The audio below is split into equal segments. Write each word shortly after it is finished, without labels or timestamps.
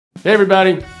Hey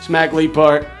everybody, it's Mac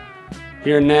Leaphart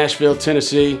here in Nashville,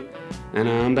 Tennessee, and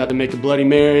I'm about to make a Bloody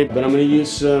Mary, but I'm going to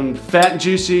use some Fat and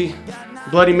Juicy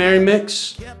Bloody Mary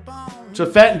mix. So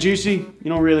Fat and Juicy, you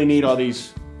don't really need all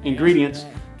these ingredients.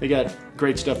 They got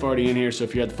great stuff already in here, so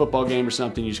if you're at the football game or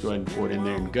something, you just go ahead and pour it in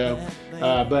there and go.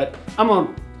 But I'm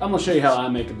gonna show you how I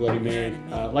make a Bloody Mary.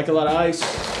 Like a lot of ice,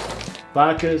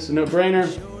 vodka's a no-brainer.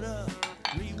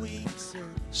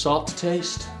 Salt to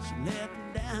taste.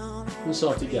 What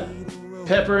salt you got?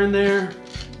 Pepper in there.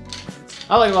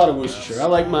 I like a lot of Worcestershire. I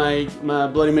like my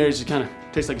Bloody Marys to kind of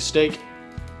taste like a steak.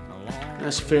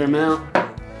 That's a fair amount.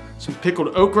 Some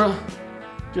pickled okra,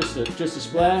 just a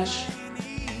splash.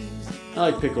 I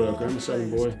like pickled okra. I'm a Southern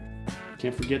boy.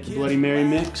 Can't forget the Bloody Mary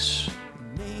mix.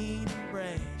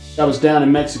 I was down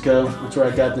in Mexico. That's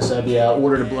where I got this idea. I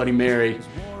ordered a Bloody Mary,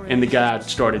 and the guy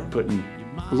started putting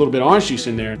a little bit of orange juice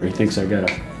in there. He thinks I got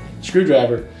a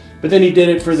screwdriver. But then he did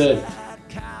it for the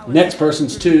next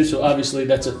person's too, so obviously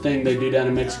that's a thing they do down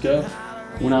in Mexico.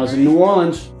 When I was in New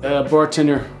Orleans, a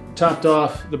bartender topped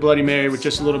off the Bloody Mary with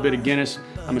just a little bit of Guinness.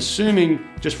 I'm assuming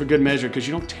just for good measure, because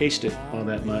you don't taste it all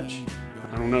that much.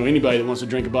 I don't know anybody that wants to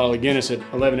drink a bottle of Guinness at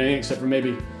 11 a.m. except for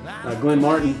maybe Glen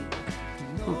Martin.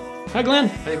 Oh. Hi Glen.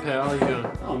 Hey pal, how you doing?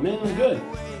 Oh man, I'm good.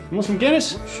 You want some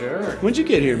Guinness? Sure. When'd you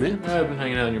get here, man? I've been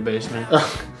hanging out in your basement. A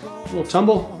little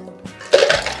tumble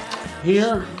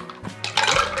here.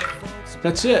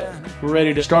 That's it. We're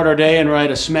ready to start our day and write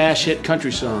a smash hit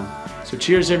country song. So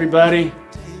cheers everybody.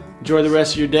 Enjoy the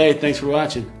rest of your day. Thanks for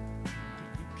watching.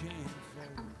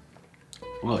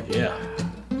 Oh yeah.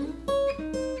 All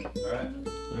right.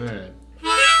 All right.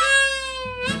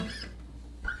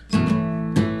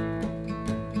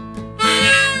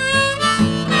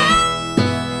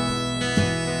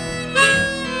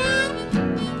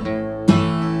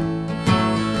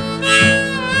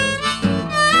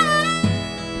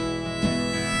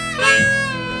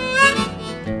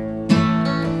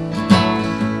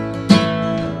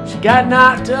 Got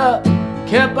knocked up,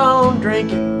 kept on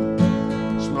drinking,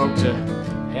 smoked a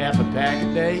half a pack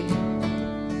a day.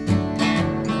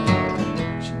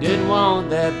 She didn't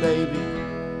want that baby,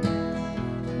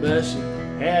 but she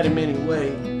had him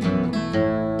anyway.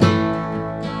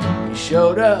 He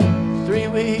showed up 3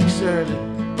 weeks early.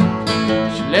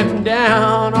 She left him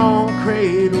down on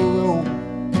Cradle Road.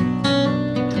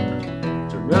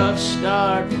 It's a rough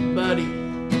start for Buddy,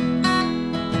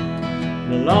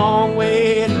 a long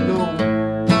way to go.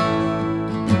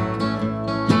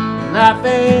 Life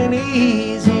ain't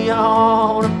easy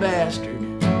on a bastard.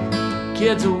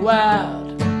 Kids are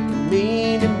wild,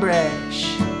 mean and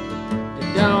brash.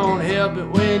 It don't help it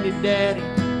when your daddy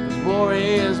was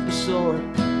Juarez Basora,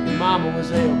 your mama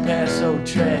was El Paso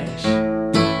trash.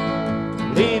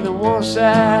 Leaving one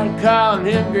side, calling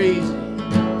him greasy,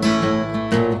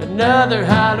 another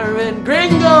hollering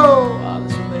gringo. Oh,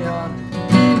 that's what they are.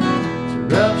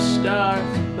 Rough start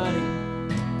for Buddy,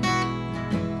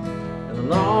 and a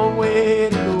long way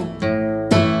to go.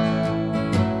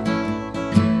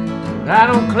 I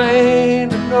don't claim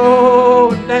to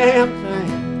know a damn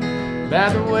thing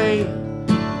about the way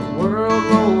the world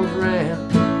rolls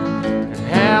around, and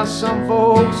how some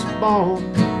folks are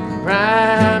born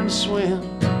primed to swim,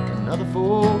 and other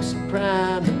folks are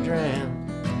primed to drown.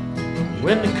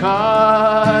 When the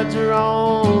cards are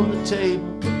on the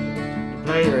table, you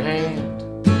play your hand,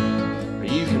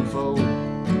 you can fold.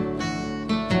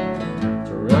 It's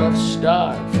a rough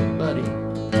start for Buddy,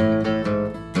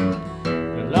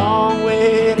 a long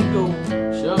way to go.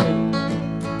 Show me.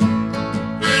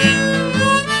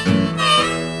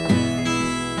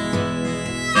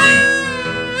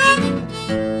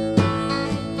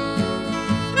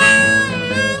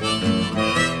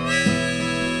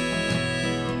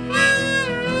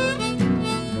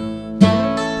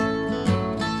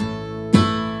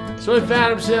 So he found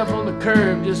himself on the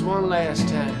curb just one last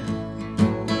time.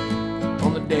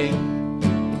 On the day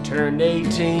he turned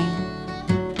 18.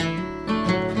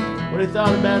 When he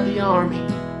thought about the army,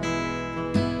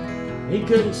 he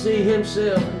couldn't see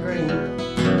himself in green.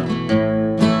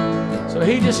 So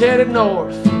he just headed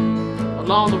north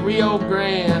along the Rio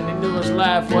Grande. He knew his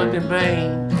life wasn't in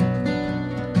vain.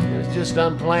 It was just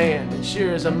unplanned, and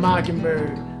sure as a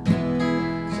mockingbird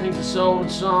sings a soul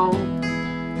song,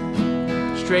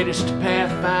 straightest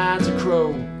path finds a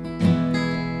crow.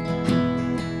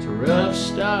 It's a rough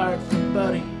start for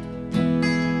Buddy,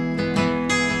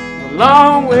 a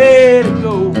long way to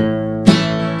go.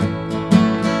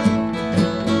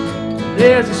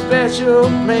 There's a special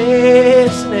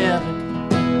place in heaven,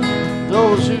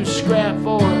 those who scrap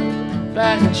for a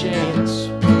fighting chance.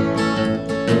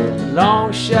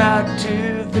 Long shot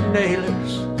tooth and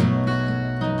nailers,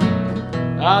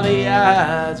 All the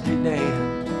odds be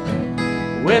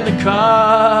damned. When the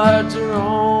cards are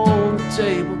on the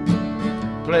table,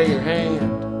 play your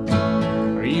hand,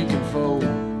 or you can fold.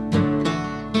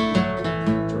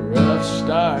 It's a rough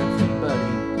start for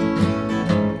Buddy,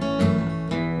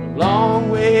 a long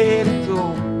way to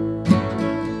go.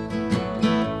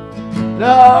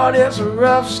 Lord, it's a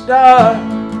rough start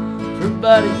for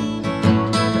Buddy,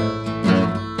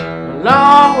 a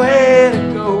long way